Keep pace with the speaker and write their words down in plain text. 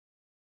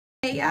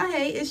Hey y'all,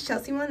 hey, it's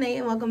Chelsea Monet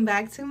and welcome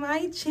back to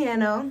my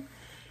channel.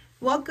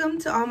 Welcome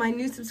to all my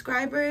new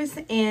subscribers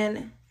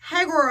and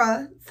hey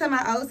girl to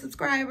my old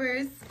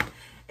subscribers.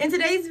 In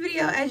today's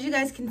video, as you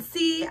guys can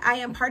see, I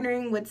am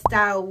partnering with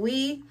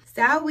StyleWe.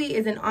 StyleWe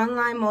is an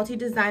online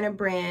multi-designer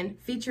brand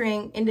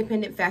featuring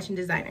independent fashion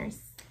designers.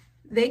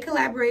 They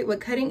collaborate with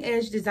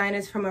cutting-edge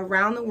designers from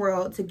around the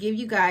world to give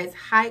you guys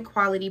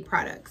high-quality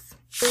products.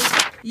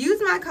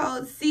 Use my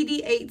code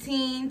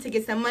CD18 to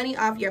get some money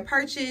off your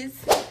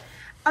purchase.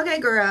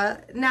 Okay, girl,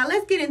 now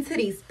let's get into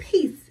these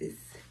pieces.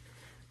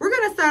 We're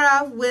going to start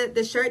off with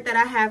the shirt that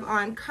I have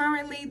on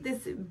currently,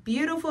 this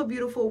beautiful,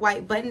 beautiful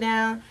white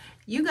button-down.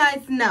 You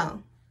guys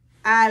know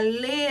I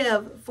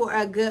live for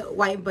a good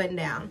white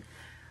button-down.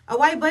 A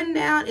white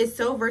button-down is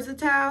so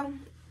versatile,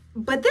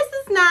 but this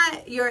is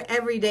not your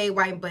everyday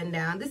white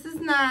button-down. This is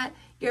not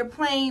your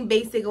plain,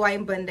 basic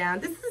white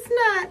button-down. This is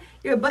not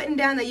your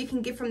button-down that you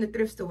can get from the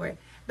thrift store.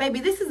 Baby,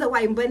 this is a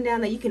white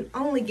button-down that you can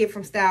only get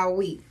from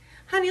StyleWe.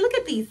 Honey, look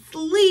at these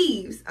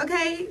sleeves,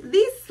 okay?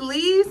 These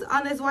sleeves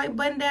on this white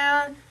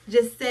button-down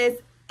just says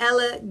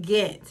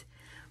elegant.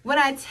 When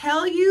I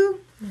tell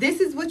you this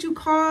is what you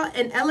call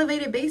an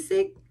elevated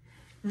basic,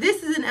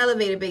 this is an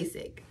elevated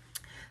basic.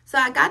 So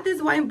I got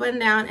this white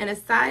button-down in a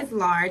size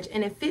large,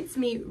 and it fits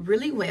me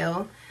really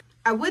well.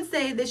 I would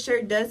say this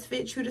shirt does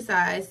fit true to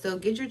size, so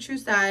get your true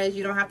size.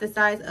 You don't have to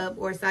size up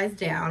or size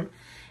down.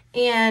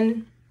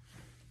 And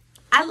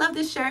I love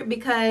this shirt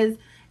because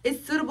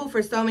it's suitable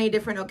for so many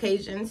different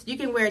occasions. You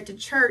can wear it to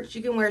church,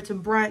 you can wear it to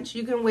brunch,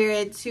 you can wear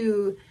it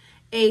to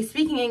a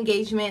speaking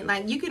engagement.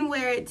 Like, you can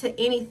wear it to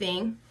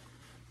anything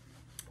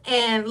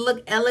and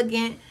look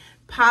elegant,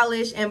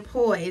 polished, and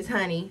poised,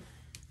 honey,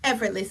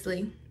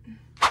 effortlessly.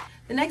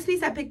 The next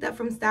piece I picked up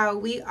from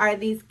StyleWe are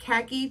these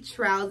khaki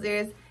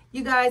trousers.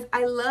 You guys,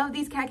 I love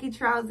these khaki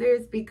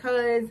trousers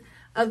because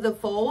of the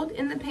fold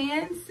in the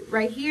pants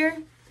right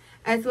here,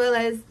 as well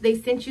as they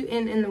cinch you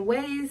in the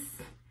waist.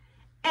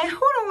 And who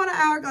don't want an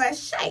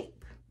hourglass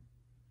shape?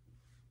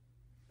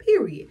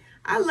 Period.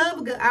 I love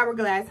a good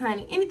hourglass,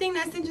 honey. Anything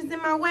that cinches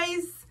in my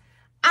waist,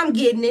 I'm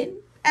getting it.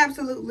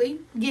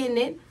 Absolutely getting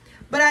it.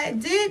 But I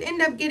did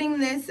end up getting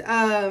these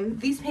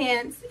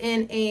pants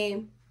in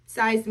a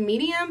size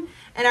medium.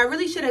 And I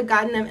really should have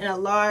gotten them in a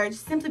large,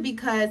 simply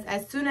because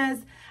as soon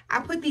as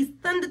I put these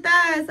thunder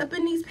thighs up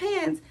in these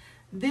pants,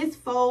 this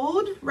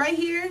fold right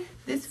here,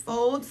 this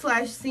fold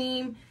 /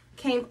 seam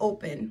came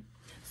open.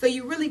 So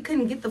you really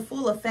couldn't get the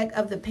full effect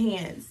of the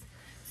pants.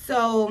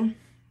 So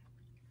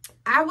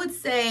I would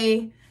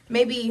say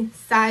maybe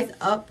size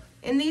up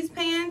in these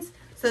pants,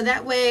 so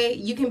that way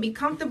you can be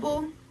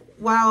comfortable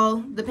while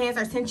the pants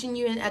are cinching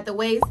you in at the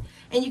waist,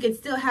 and you can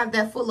still have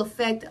that full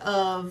effect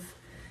of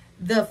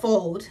the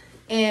fold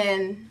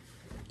and,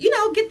 you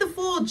know, get the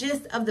full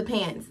gist of the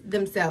pants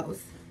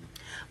themselves.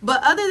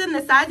 But other than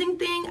the sizing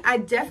thing, I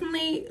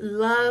definitely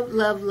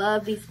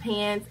love these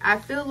pants. I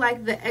feel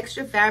like the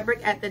extra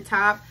fabric at the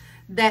top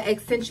that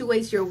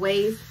accentuates your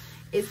waist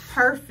is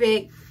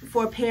perfect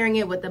for pairing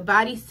it with a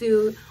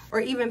bodysuit or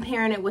even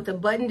pairing it with a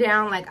button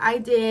down like I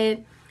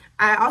did.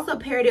 I also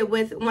paired it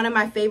with one of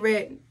my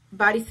favorite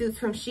bodysuits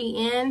from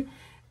Shein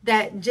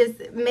that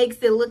just makes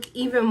it look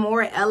even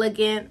more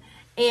elegant.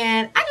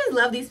 And I just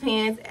love these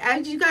pants.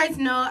 As you guys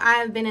know, I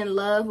have been in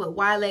love with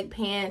wide leg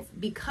pants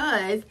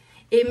because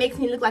it makes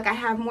me look like I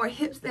have more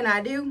hips than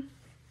I do.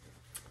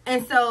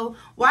 And so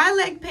wide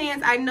leg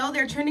pants, I know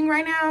they're trending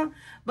right now,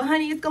 but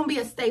honey, it's going to be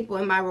a staple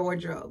in my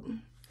wardrobe.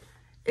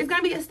 It's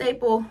going to be a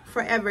staple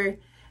forever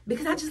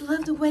because I just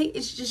love the way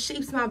it just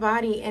shapes my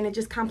body and it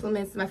just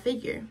complements my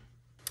figure.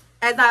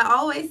 As I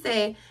always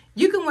say,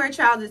 you can wear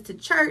trousers to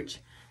church.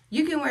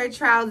 You can wear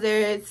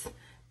trousers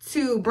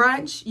to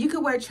brunch. You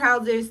can wear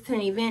trousers to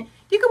an event.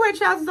 You can wear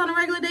trousers on a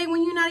regular day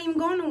when you're not even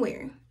going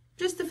nowhere,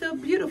 just to feel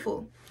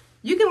beautiful.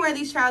 You can wear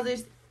these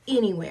trousers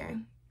anywhere.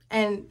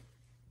 And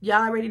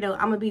y'all already know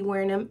I'm going to be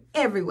wearing them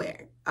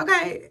everywhere.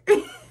 Okay?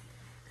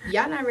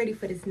 Y'all not ready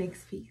for this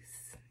next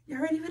piece?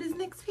 Y'all ready for this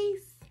next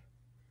piece?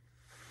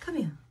 Come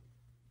here.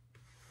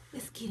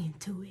 Let's get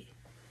into it.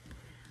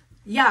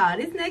 Y'all,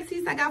 this next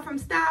piece I got from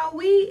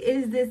StyleWe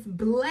is this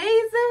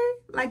blazer.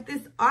 Like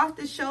this off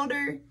the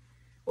shoulder,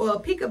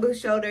 or peekaboo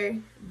shoulder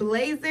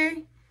blazer.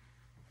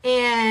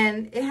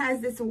 And it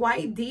has this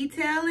white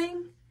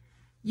detailing.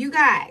 You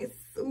guys,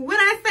 when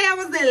I say I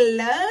was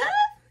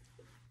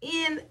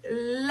in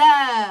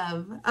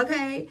love,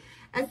 okay?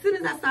 As soon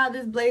as I saw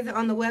this blazer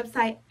on the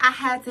website, I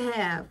had to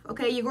have,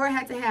 okay? Your girl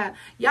had to have.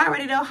 Y'all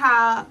already know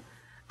how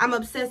I'm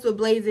obsessed with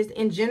blazers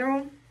in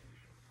general.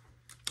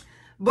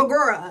 But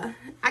girl,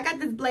 I got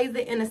this blazer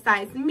in a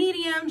size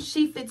medium.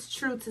 She fits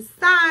true to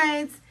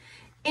size.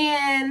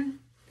 And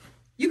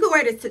you can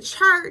wear this to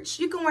church.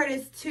 You can wear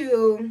this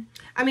to,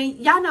 I mean,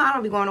 y'all know I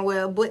don't be going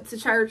nowhere but to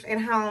church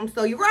and home.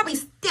 So you're probably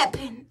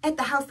stepping at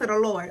the house of the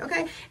Lord,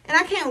 okay? And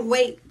I can't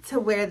wait to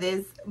wear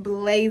this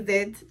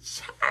blazer to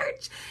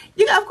church.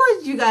 Of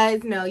course, you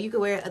guys know you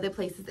can wear it other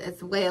places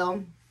as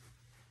well,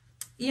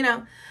 you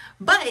know.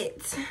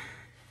 But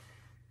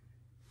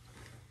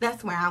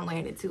that's where I'm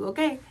wearing it to,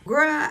 okay?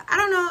 Girl, I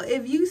don't know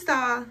if you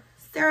saw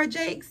Sarah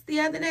Jakes the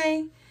other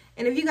day.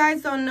 And if you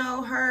guys don't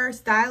know, her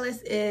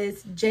stylist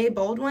is Jay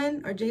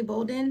Bolden. I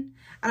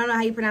don't know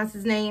how you pronounce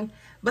his name.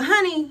 But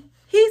honey,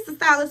 he's the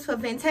stylist for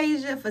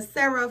Fantasia, for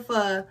Sarah,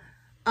 for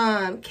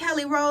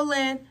Kelly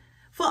Rowland,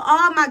 for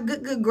all my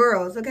good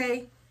girls,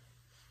 okay?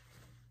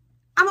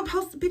 I'm going to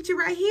post a picture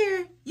right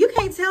here. You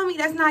can't tell me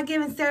that's not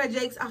giving Sarah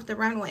Jakes off the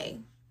runway.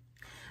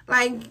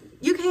 Like,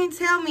 you can't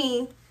tell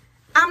me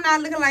I'm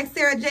not looking like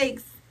Sarah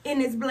Jakes in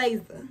this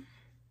blazer.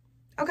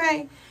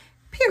 Okay?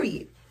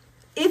 Period.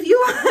 If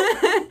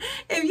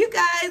you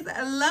guys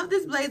love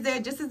this blazer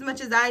just as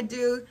much as I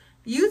do,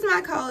 use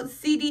my code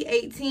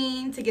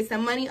CD18 to get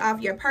some money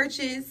off your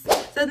purchase.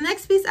 So the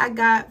next piece I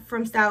got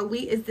from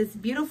StyleWe is this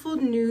beautiful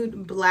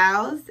nude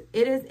blouse.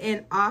 It is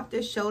an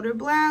off-the-shoulder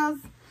blouse.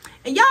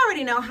 And y'all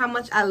already know how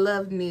much I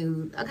love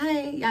nude,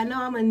 okay? Y'all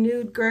know I'm a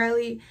nude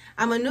girly.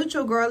 I'm a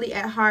neutral girly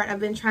at heart. I've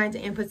been trying to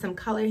input some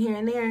color here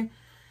and there.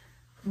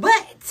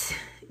 But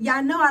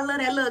y'all know I love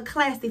that little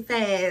classy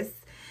fast.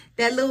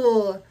 That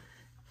little,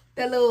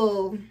 I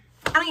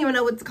don't even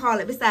know what to call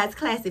it besides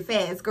classy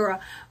fast,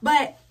 girl.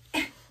 But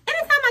anytime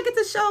I get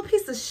to show a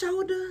piece of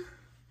shoulder,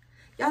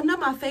 y'all know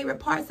my favorite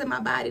parts of my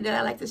body that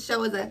I like to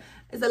show is a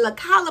little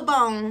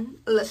collarbone,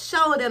 a little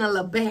shoulder, and a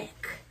little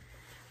back.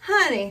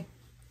 Honey,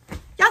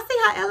 y'all see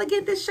how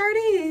elegant this shirt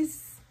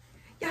is?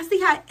 Y'all see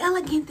how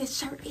elegant this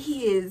shirt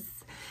is?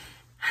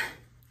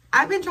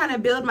 I've been trying to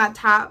build my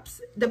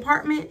tops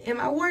department in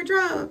my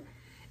wardrobe.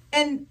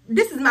 And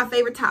this is my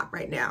favorite top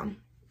right now.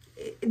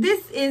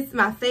 This is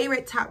my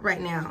favorite top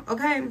right now,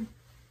 okay?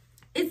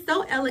 It's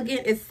so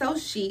elegant. It's so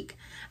chic.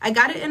 I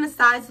got it in a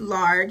size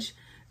large.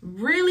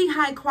 Really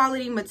high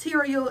quality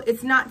material.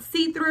 It's not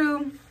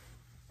see-through.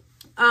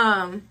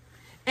 And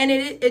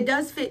it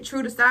does fit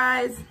true to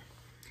size.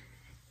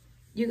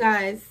 You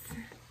guys,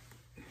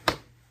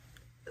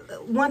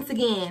 once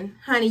again,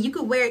 honey, you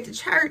could wear it to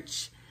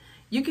church.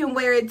 You can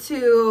wear it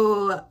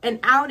to an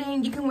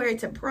outing. You can wear it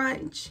to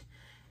brunch.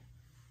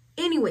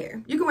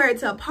 Anywhere. You can wear it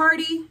to a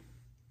party.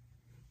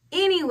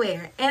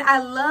 Anywhere. And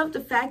I love the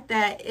fact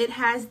that it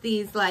has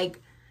these, like,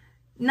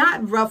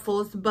 not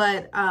ruffles,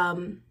 but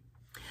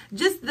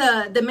just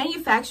the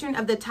manufacturing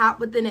of the top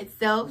within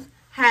itself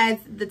has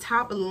the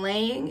top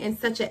laying in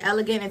such an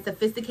elegant and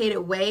sophisticated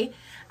way.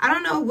 I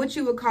don't know what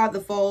you would call the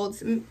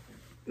folds.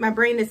 My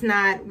brain is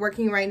not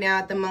working right now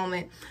at the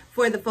moment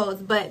for the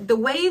folds, but the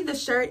way the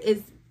shirt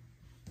is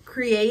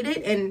created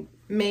and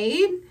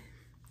made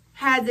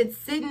has it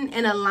sitting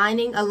and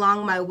aligning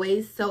along my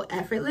waist so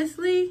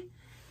effortlessly.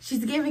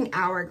 She's giving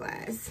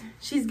hourglass.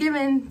 She's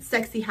giving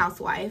sexy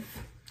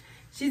housewife.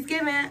 She's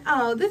giving,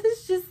 oh,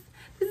 this is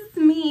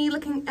me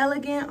looking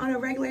elegant on a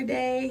regular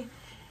day.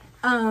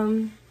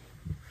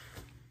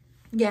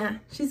 Yeah,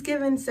 she's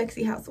giving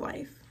sexy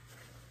housewife.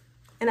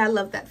 And I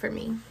love that for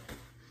me.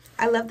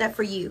 I love that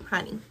for you,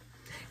 honey.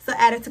 So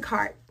add it to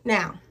cart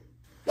now.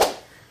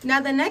 Now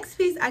the next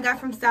piece I got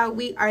from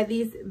StyleWe are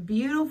these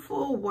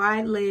beautiful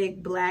wide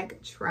leg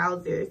black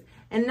trousers.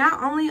 And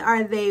not only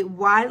are they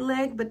wide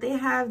leg, but they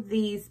have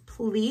these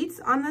pleats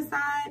on the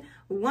side.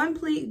 One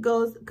pleat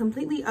goes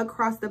completely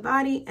across the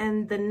body,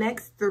 and the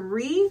next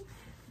three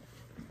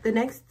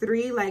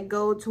like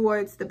go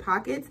towards the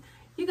pockets.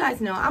 You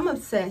guys know I'm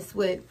obsessed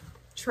with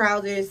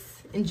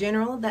trousers in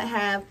general that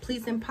have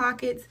pleats and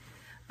pockets.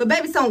 But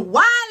baby, some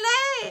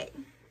wide leg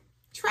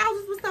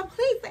trousers with some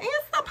pleats and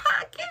some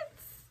pockets.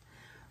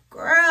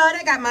 Girl,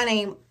 they got my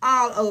name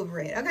all over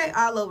it, okay?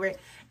 All over it.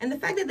 And the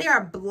fact that they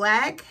are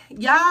black,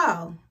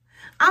 y'all,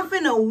 I'm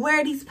finna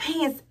wear these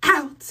pants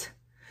out.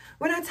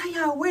 When I tell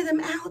y'all wear them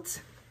out,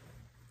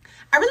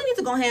 I really need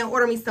to go ahead and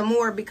order me some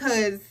more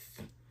because,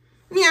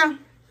 yeah,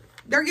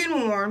 they're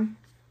getting warm.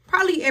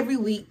 Probably every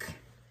week,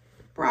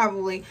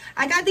 probably.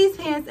 I got these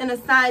pants in a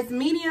size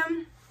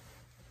medium.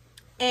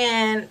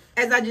 And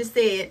as I just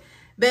said,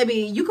 baby,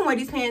 you can wear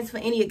these pants for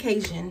any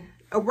occasion.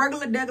 A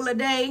regular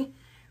day,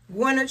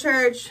 going to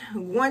church,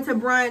 going to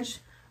brunch,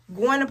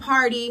 going to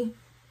party,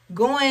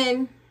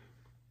 going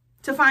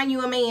to find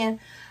you a man,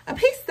 a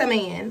piece of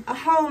man, a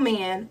whole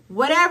man,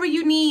 whatever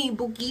you need,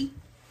 Bookie.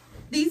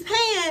 These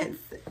pants,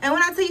 and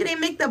when I tell you they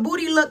make the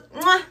booty look,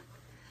 mwah,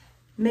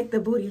 make the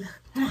booty look,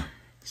 mwah,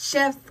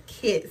 chef's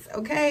kiss,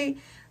 okay?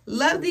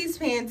 Love these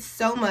pants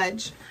so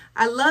much.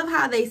 I love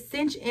how they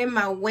cinch in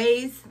my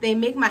waist. They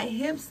make my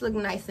hips look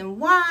nice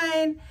and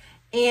wide,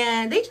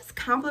 and they just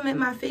compliment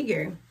my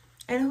figure.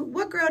 And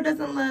what girl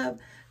doesn't love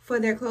for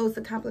their clothes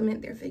to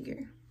compliment their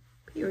figure?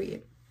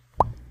 Period.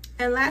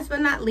 And last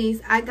but not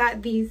least, I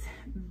got these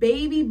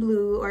baby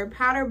blue or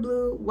powder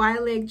blue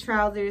wide leg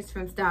trousers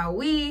from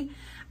StyleWe.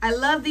 I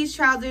love these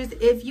trousers.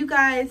 If you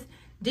guys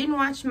didn't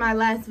watch my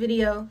last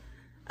video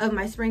of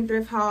my spring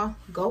thrift haul,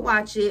 go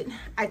watch it.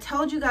 I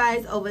told you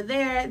guys over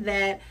there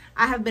that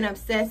I have been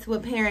obsessed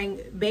with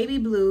pairing baby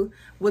blue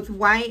with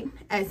white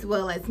as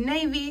well as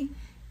navy.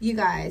 You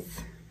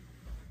guys,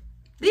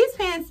 these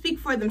pants speak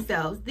for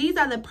themselves. These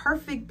are the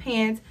perfect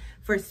pants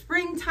for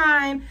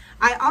springtime.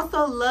 I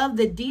also love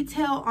the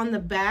detail on the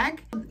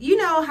back. You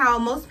know how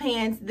most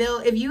pants,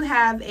 if you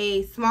have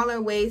a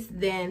smaller waist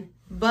than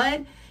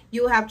butt,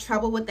 you'll have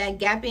trouble with that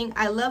gapping.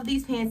 I love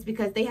these pants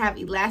because they have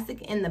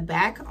elastic in the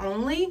back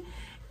only,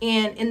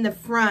 and in the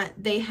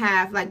front they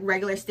have like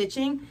regular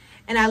stitching.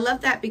 And I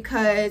love that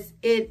because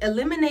it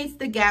eliminates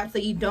the gap, so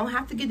you don't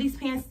have to get these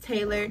pants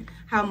tailored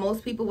how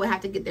most people would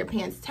have to get their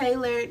pants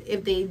tailored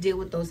if they deal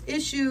with those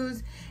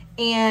issues.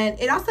 And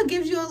it also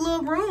gives you a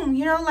little room,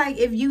 you know, like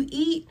if you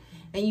eat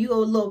and you're a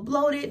little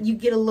bloated, you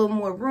get a little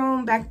more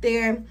room back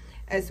there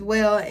as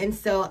well. And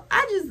so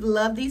I just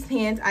love these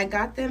pants. I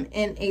got them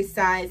in a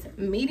size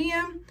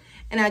medium,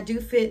 and I do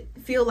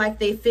feel like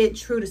they fit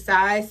true to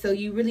size, so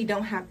you really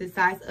don't have to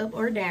size up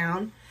or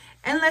down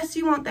unless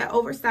you want that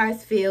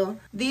oversized feel.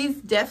 These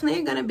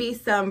definitely are going to be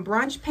some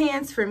brunch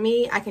pants for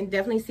me. I can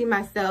definitely see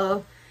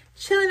myself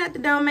chilling at the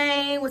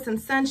Domain with some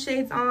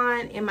sunshades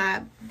on and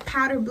my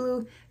powder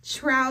blue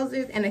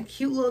trousers and a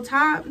cute little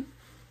top.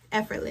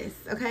 Effortless,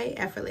 okay?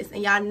 Effortless.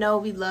 And y'all know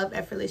we love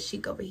effortless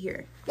chic over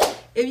here.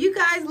 If you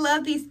guys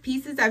love these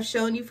pieces I've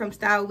shown you from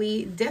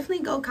StyleWe,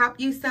 definitely go cop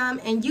you some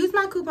and use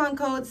my coupon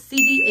code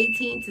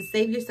CD18 to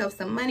save yourself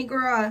some money,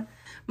 girl.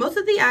 Most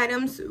of the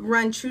items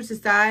run true to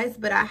size,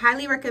 but I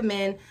highly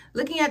recommend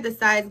looking at the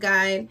size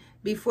guide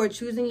before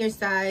choosing your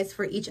size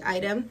for each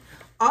item.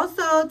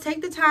 Also,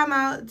 take the time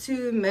out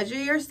to measure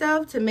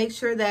yourself to make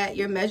sure that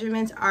your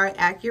measurements are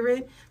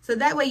accurate, so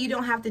that way you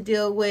don't have to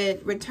deal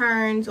with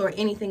returns or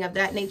anything of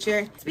that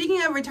nature.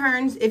 Speaking of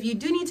returns, if you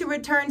do need to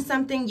return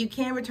something, you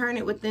can return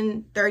it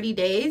within 30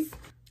 days.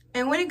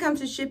 And when it comes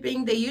to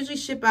shipping, they usually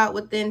ship out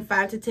within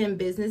 5 to 10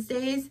 business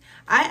days.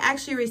 I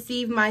actually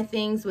receive my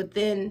things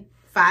within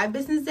 5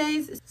 business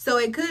days, so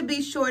it could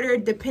be shorter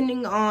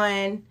depending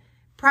on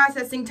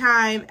processing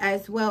time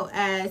as well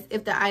as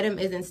if the item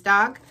is in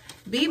stock.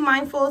 Be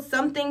mindful,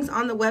 some things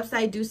on the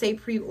website do say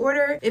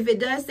pre-order. If it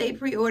does say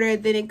pre-order,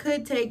 then it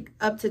could take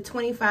up to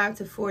 25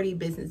 to 40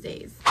 business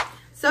days.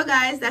 So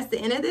guys, that's the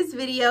end of this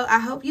video. I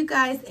hope you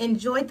guys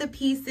enjoyed the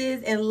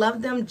pieces and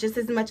loved them just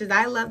as much as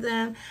I love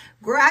them.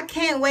 Girl, I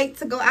can't wait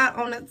to go out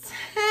on the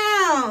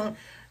town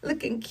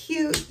looking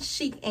cute,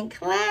 chic, and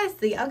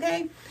classy,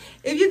 okay?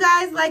 If you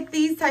guys like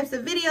these types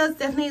of videos,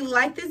 definitely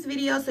like this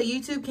video so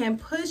YouTube can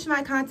push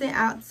my content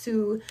out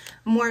to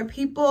more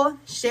people.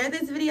 Share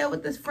this video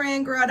with this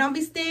friend, girl. Don't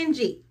be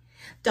stingy.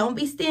 Don't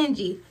be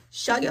stingy.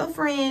 Show your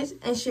friends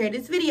and share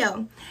this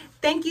video.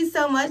 Thank you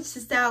so much to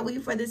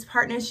StyleWe for this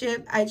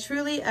partnership. I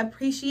truly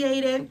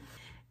appreciate it.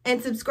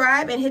 And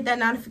subscribe and hit that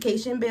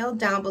notification bell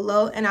down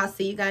below, and I'll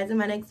see you guys in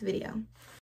my next video.